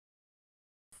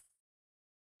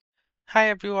Hi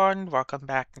everyone, welcome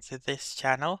back to this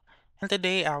channel, and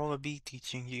today I will be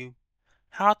teaching you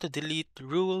how to delete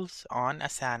rules on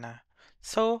Asana.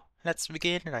 So let's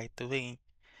begin right away.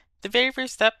 The very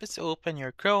first step is to open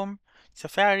your Chrome,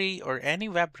 Safari, or any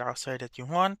web browser that you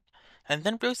want, and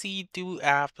then proceed to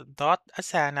app.asana.com.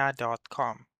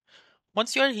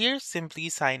 Once you are here, simply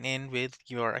sign in with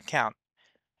your account.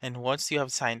 And once you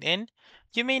have signed in,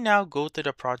 you may now go to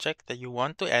the project that you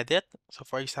want to edit. So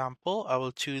for example, I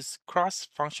will choose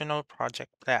cross-functional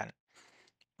project plan.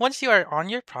 Once you are on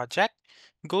your project,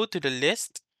 go to the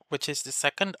list, which is the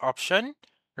second option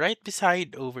right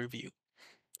beside overview.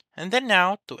 And then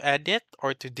now to edit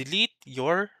or to delete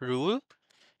your rule,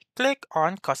 click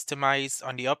on customize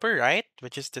on the upper right,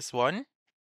 which is this one,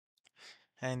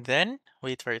 and then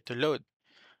wait for it to load.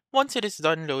 Once it is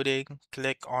done loading,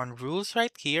 click on rules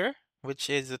right here, which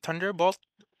is the Thunderbolt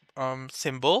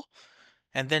symbol,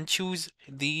 and then choose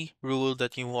the rule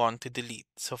that you want to delete.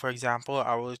 So for example,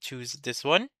 I will choose this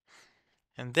one,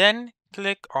 and then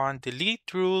click on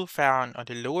delete rule found on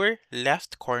the lower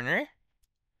left corner,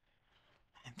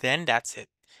 and then that's it.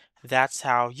 That's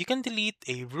how you can delete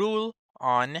a rule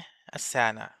on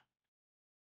Asana.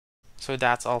 So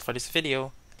that's all for this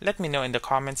video. Let me know in the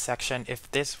comments section if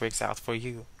this works out for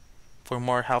you. For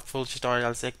more helpful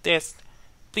tutorials like this,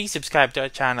 please subscribe to our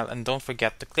channel and don't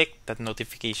forget to click that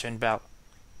notification bell.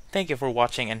 Thank you for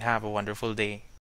watching and have a wonderful day.